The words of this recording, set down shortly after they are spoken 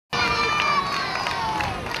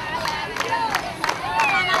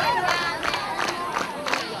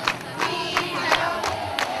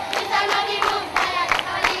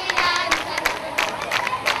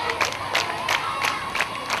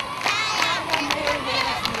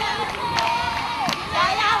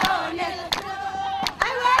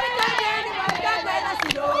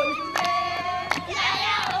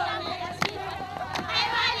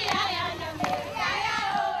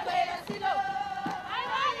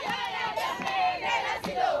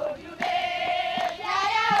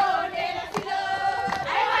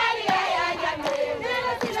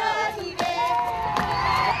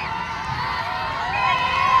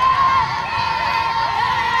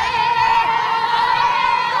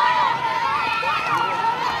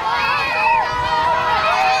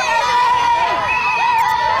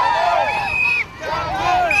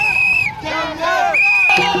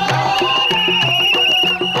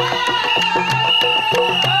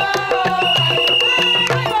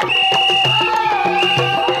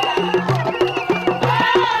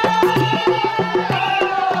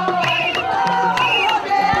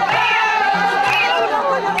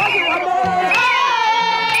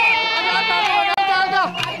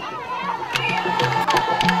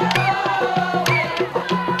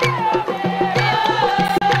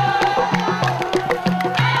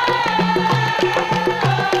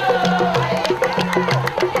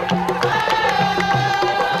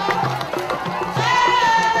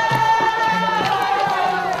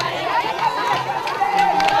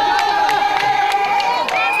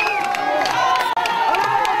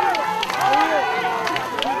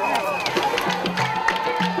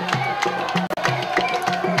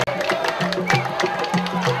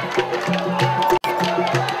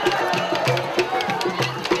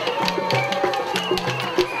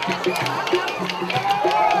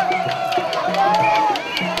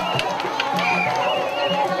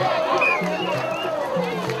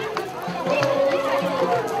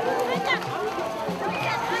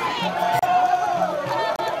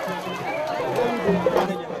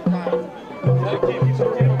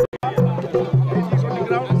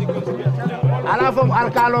ala fom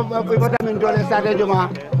alkalo vitamin dole sate juma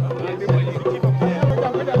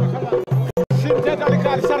sintet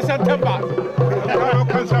alkal sarsan tamba alkalo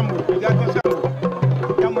kan sambu jati sambu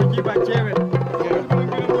yamo jiba cewe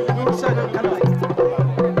dur sana kala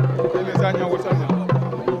ele zanya wosana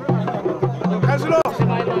kaslo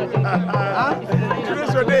ah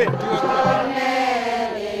so de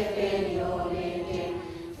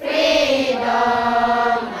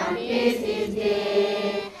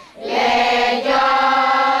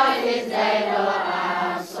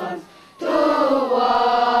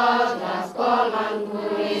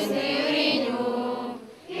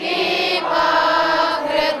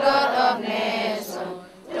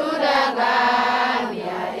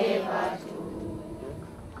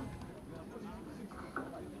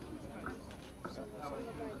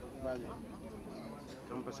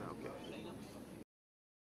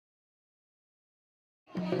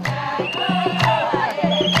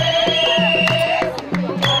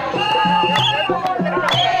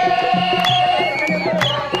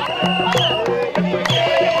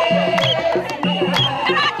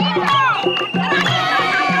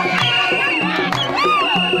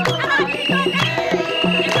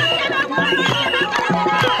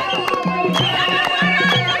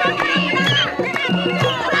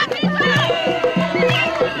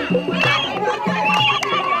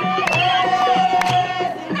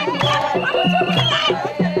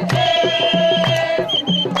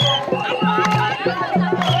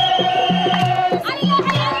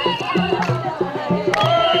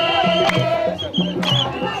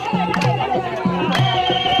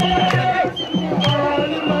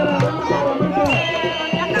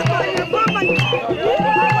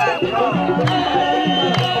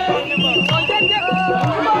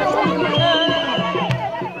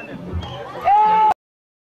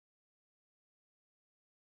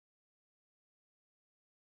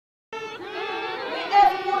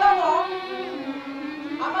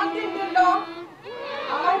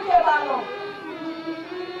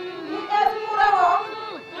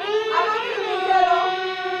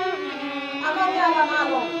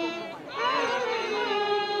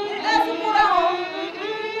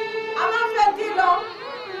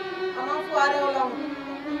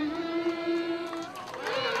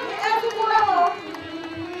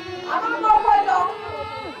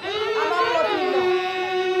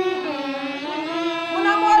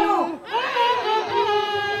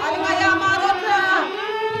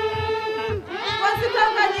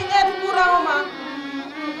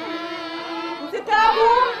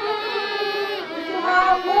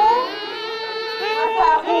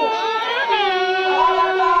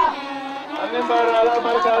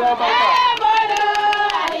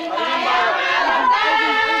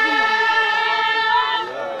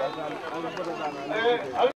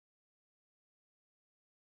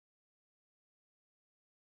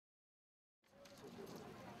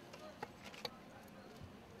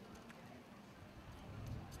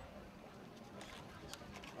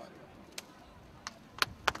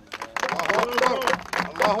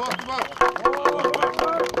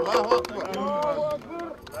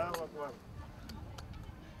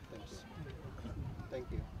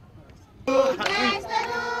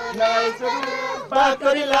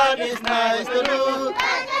Bakariland is nice to do.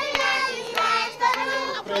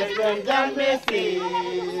 President Gambia says.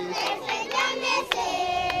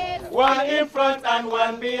 One in front and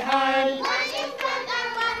one behind.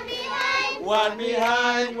 One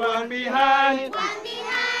behind, one behind.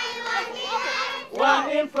 One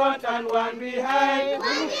in front and one behind.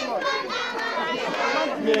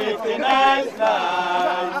 It's a nice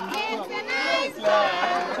land.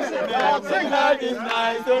 Bakariland is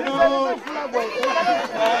nice to do.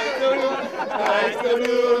 Nice to do, nice to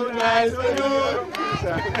do, nice to do.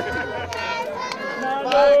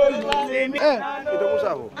 Itu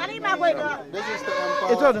musahu.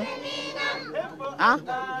 itu ada ah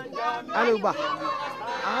ada ubah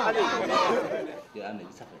ah dia aneh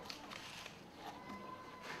bisa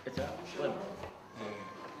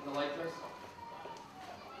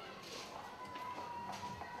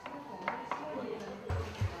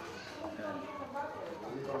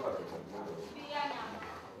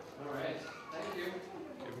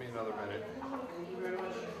Give me another minute. Thank you very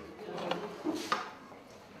much.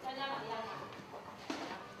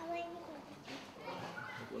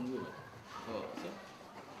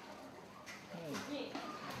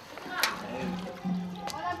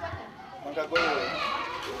 Mangga gue.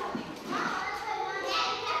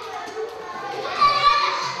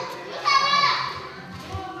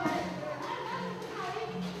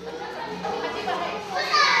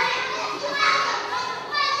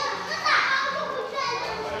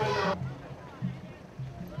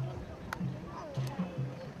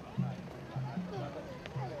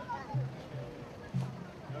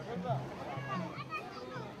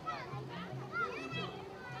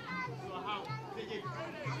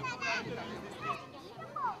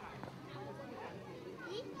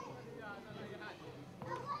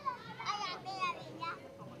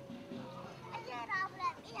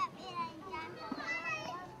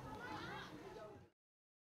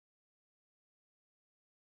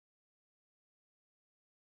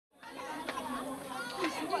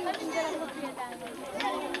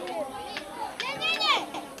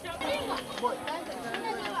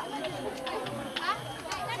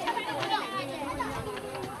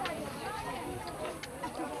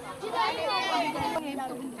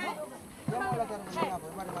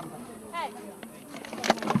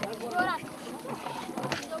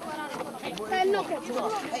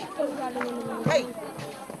 Hey.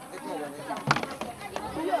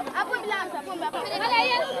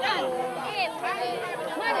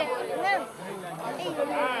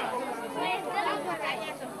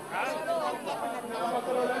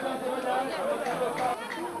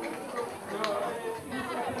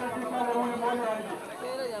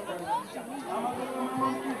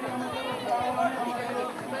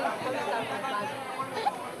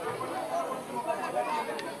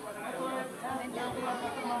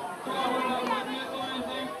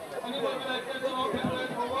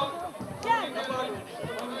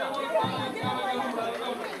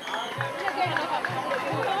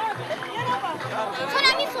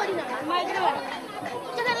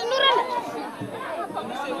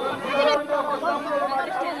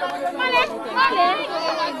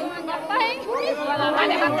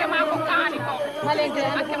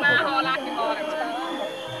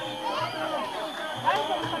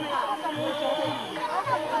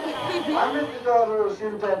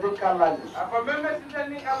 Apa membe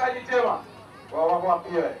sitani alaji tema wa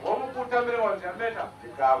piye wo mu putamre won jameta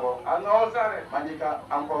ikabo an osare manika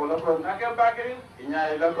ampo lako nake bakiri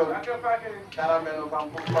inyai lako nake bakiri karamelo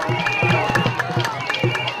pampu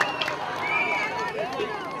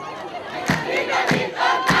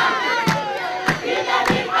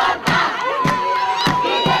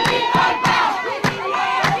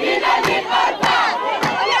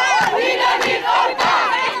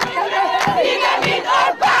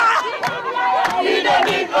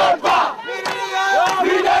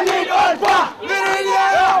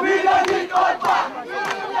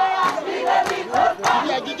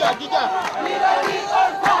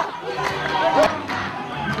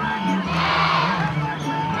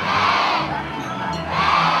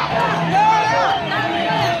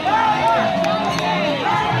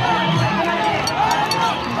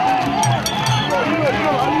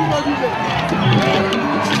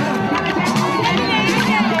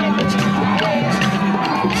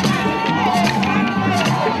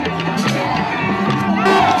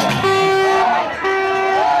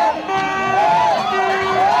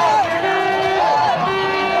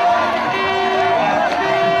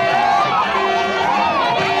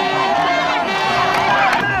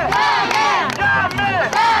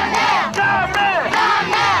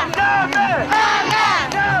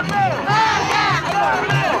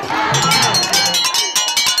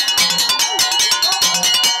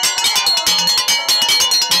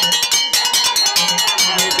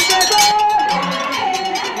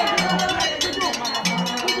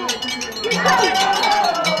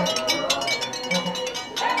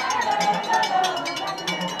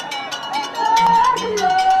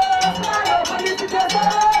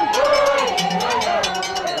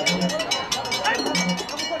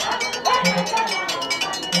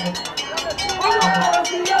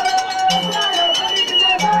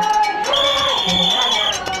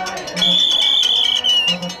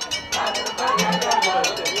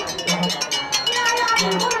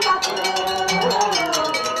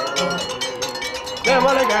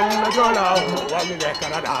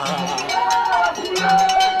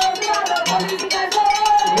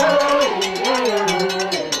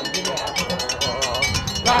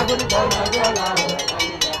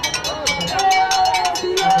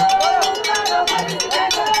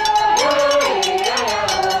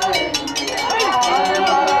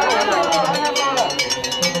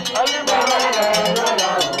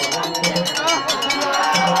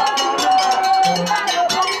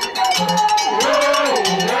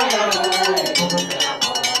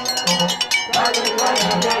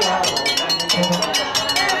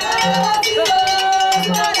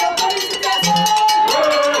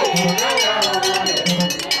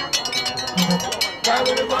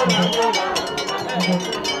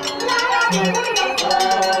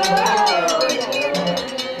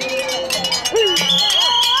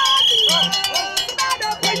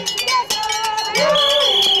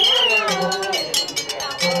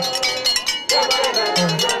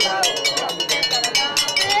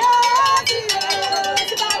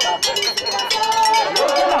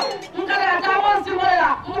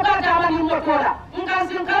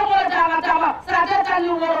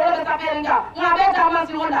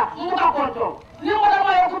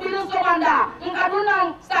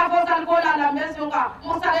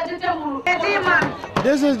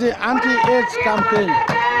This is the anti-AIDS campaign.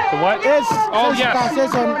 What? AIDS oh, yes.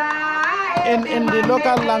 sensitization in the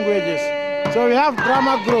local languages. So we have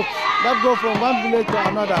drama groups that go from one village to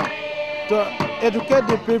another to educate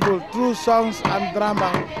the people through songs and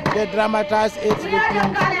drama. They dramatize it with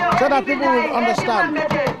things so that people will understand.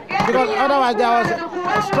 Because otherwise there was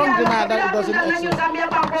a strong denial that it doesn't exist.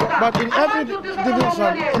 But in every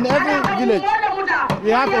division, in every village, we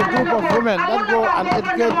have a group of women that go and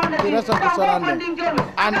educate the rest of the surrounding.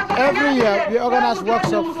 And every year we organize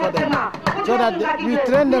workshops for them so that we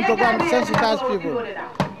train them to go and sensitize people.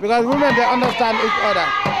 Because women, they understand each other.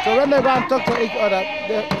 So when they go and talk to each other,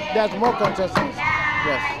 there's more consciousness.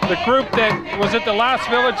 Yes. The group that was at the last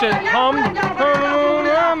village that hummed,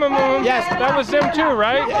 yes, that was them too,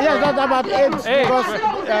 right? Yes, that's about AIDS. Because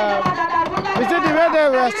you see, the way they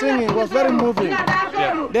were singing was very moving.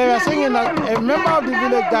 Yeah. They were singing that a member of the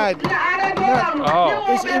village died. No,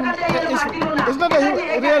 it's not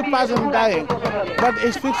a real person dying, but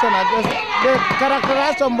it's fictional. They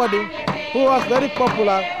characterize somebody who was very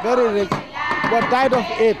popular, very rich, but died of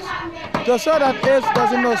AIDS. To show that AIDS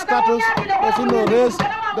doesn't know status, doesn't know race,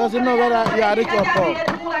 doesn't know whether you are rich or poor.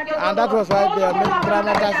 And that was why they are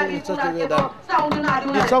dramatizing in such a way that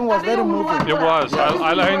the song was very moving. It was. Yes.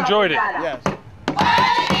 I enjoyed it. Yes.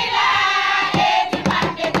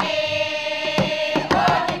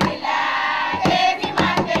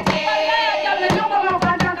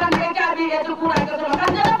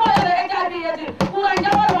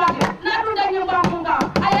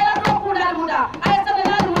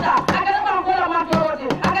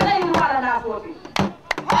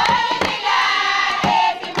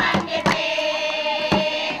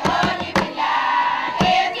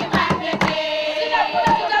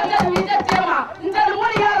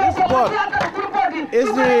 Is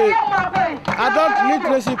the adult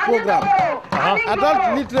literacy program.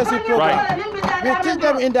 Adult literacy program. Right. We teach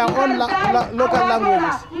them in their own local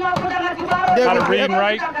languages. How to read and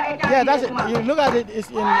write? Yeah, that's it. You look at it, it's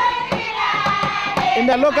in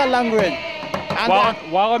the local language. And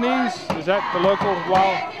Walanese? Is that the local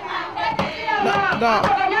Wal? No,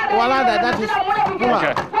 Walanda, that is Puma.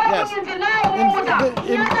 Okay. Yes.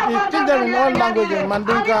 We teach them in all languages,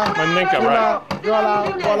 Mandinka, Puna, right. Jola,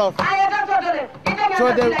 Wolof. So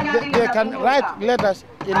they can write letters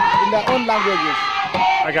in their own languages.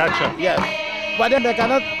 I gotcha. Yes. But then they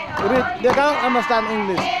cannot read, they cannot understand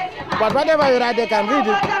English. But whatever you write, they can read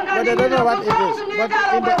it, but they don't know what it is. But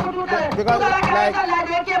because like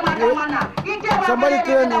somebody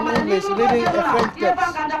trained in English reading a French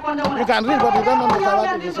text, you can read, but you don't understand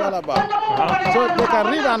what it is all about. So they can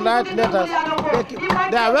read and write letters.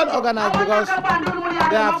 They are well organized because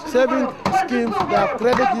they have saving schemes, they have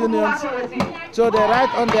credit unions. So they write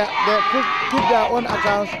on they keep their own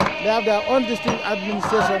accounts, they have their own district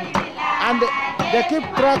administration, and they keep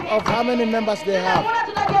track of how many members they have,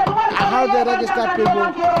 how they register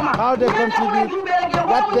people, how they contribute,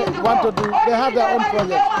 what they want to do. They have their own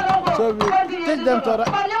projects. So we teach them to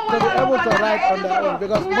be able to write on their own,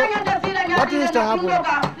 because what used to happen,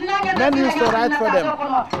 men used to write for them,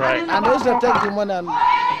 right, and they used to take the money and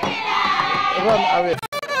run away.